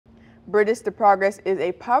Bridges to Progress is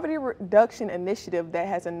a poverty reduction initiative that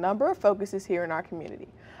has a number of focuses here in our community.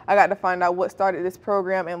 I got to find out what started this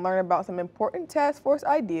program and learn about some important task force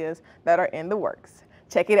ideas that are in the works.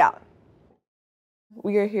 Check it out.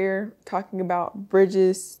 We are here talking about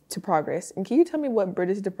Bridges to Progress. And can you tell me what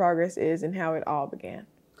Bridges to Progress is and how it all began?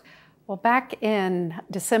 Well, back in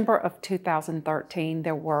December of 2013,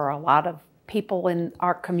 there were a lot of people in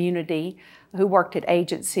our community who worked at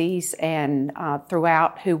agencies and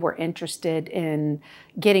throughout who were interested in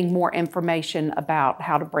getting more information about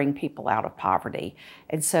how to bring people out of poverty.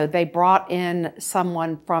 And so they brought in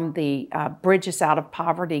someone from the Bridges Out of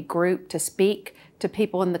Poverty group to speak to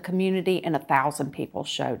people in the community, and 1,000 people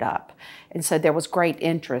showed up. And so there was great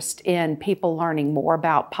interest in people learning more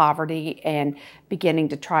about poverty and beginning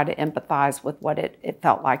to try to empathize with what it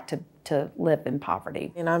felt like to live in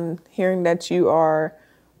poverty. And I'm hearing that you are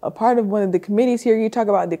a part of one of the committees here. You talk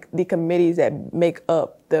about the committees that make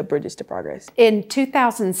up the Bridges to Progress. In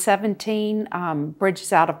 2017,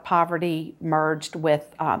 Bridges Out of Poverty merged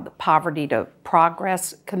with the Poverty to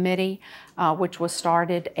Progress Committee, which was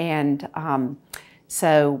started. And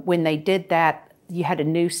so when they did that, you had a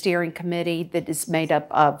new steering committee that is made up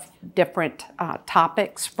of different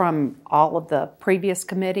topics from all of the previous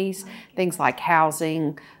committees, things like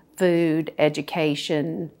housing, food,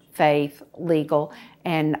 education, faith, legal,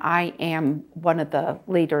 and I am one of the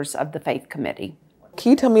leaders of the faith committee.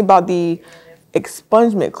 Can you tell me about the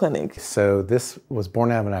expungement clinic? So this was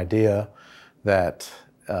born out of an idea that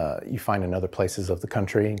you find in other places of the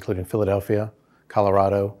country, including Philadelphia,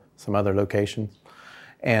 Colorado, some other locations.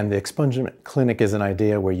 And the expungement clinic is an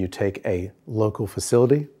idea where you take a local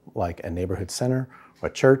facility, like a neighborhood center, or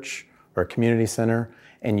a church, or a community center,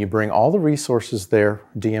 and you bring all the resources there,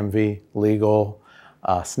 DMV, legal,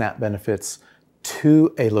 SNAP benefits,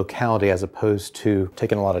 to a locality as opposed to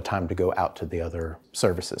taking a lot of time to go out to the other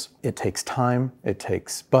services. It takes time, it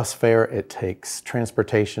takes bus fare, it takes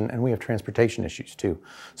transportation, and we have transportation issues too.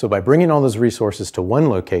 So by bringing all those resources to one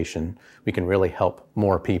location, we can really help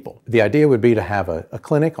more people. The idea would be to have a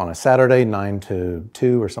clinic on a Saturday, 9 to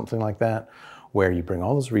 2 or something like that, where you bring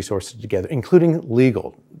all those resources together, including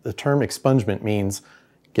legal. The term expungement means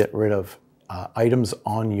get rid of items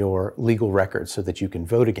on your legal record so that you can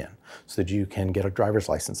vote again, so that you can get a driver's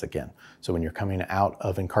license again. So when you're coming out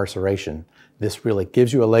of incarceration, this really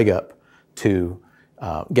gives you a leg up to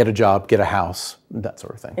get a job, get a house, that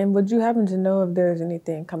sort of thing. And would you happen to know if there's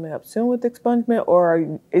anything coming up soon with expungement,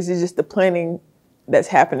 or is it just the planning that's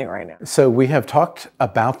happening right now? So we have talked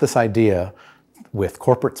about this idea with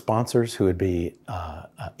corporate sponsors who would be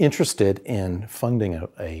interested in funding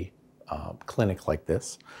a clinic like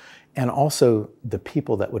this, and also the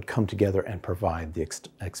people that would come together and provide the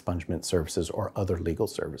expungement services or other legal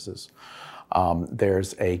services.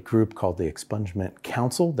 There's a group called the Expungement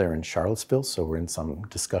Council. They're in Charlottesville, so we're in some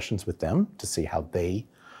discussions with them to see how they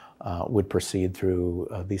would proceed through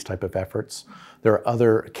these type of efforts. There are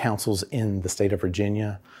other councils in the state of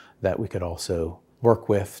Virginia that we could also work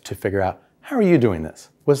with to figure out, how are you doing this?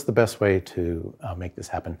 What's the best way to make this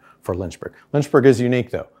happen for Lynchburg? Lynchburg is unique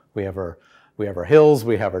though. We have our hills,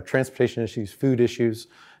 we have our transportation issues, food issues,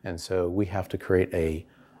 and so we have to create a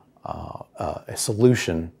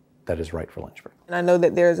solution that is right for Lynchburg. And I know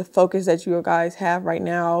that there's a focus that you guys have right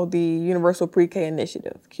now, the Universal Pre-K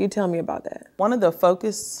Initiative. Can you tell me about that? One of the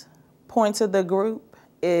focus points of the group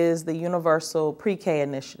is the Universal Pre-K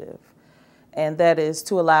Initiative, and that is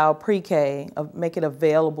to allow pre-K, make it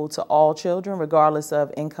available to all children regardless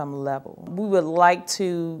of income level. We would like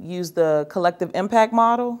to use the collective impact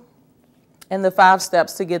model and the 5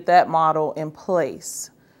 steps to get that model in place.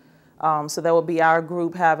 So that would be our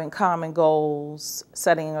group having common goals,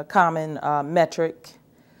 setting a common metric,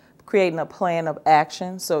 creating a plan of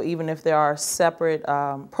action. So even if there are separate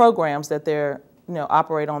programs that they're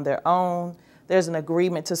operate on their own, there's an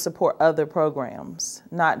agreement to support other programs,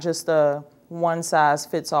 not just a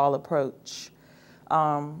one-size-fits-all approach.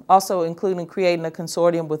 Also including creating a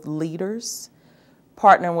consortium with leaders,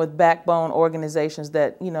 partnering with backbone organizations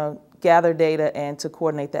that gather data and to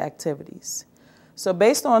coordinate the activities. So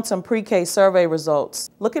based on some pre-K survey results,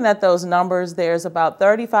 looking at those numbers, there's about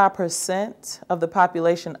 35% of the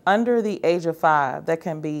population under the age of 5 that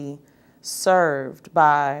can be served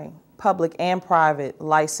by public and private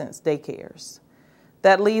licensed daycares.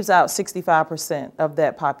 That leaves out 65% of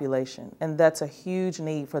that population, and that's a huge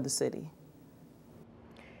need for the city.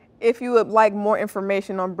 If you would like more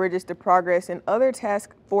information on Bridges to Progress and other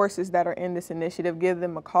task forces that are in this initiative, give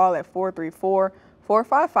them a call at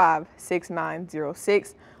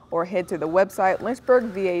 434-455-6906 or head to the website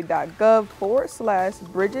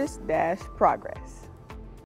lynchburgva.gov/bridges-progress.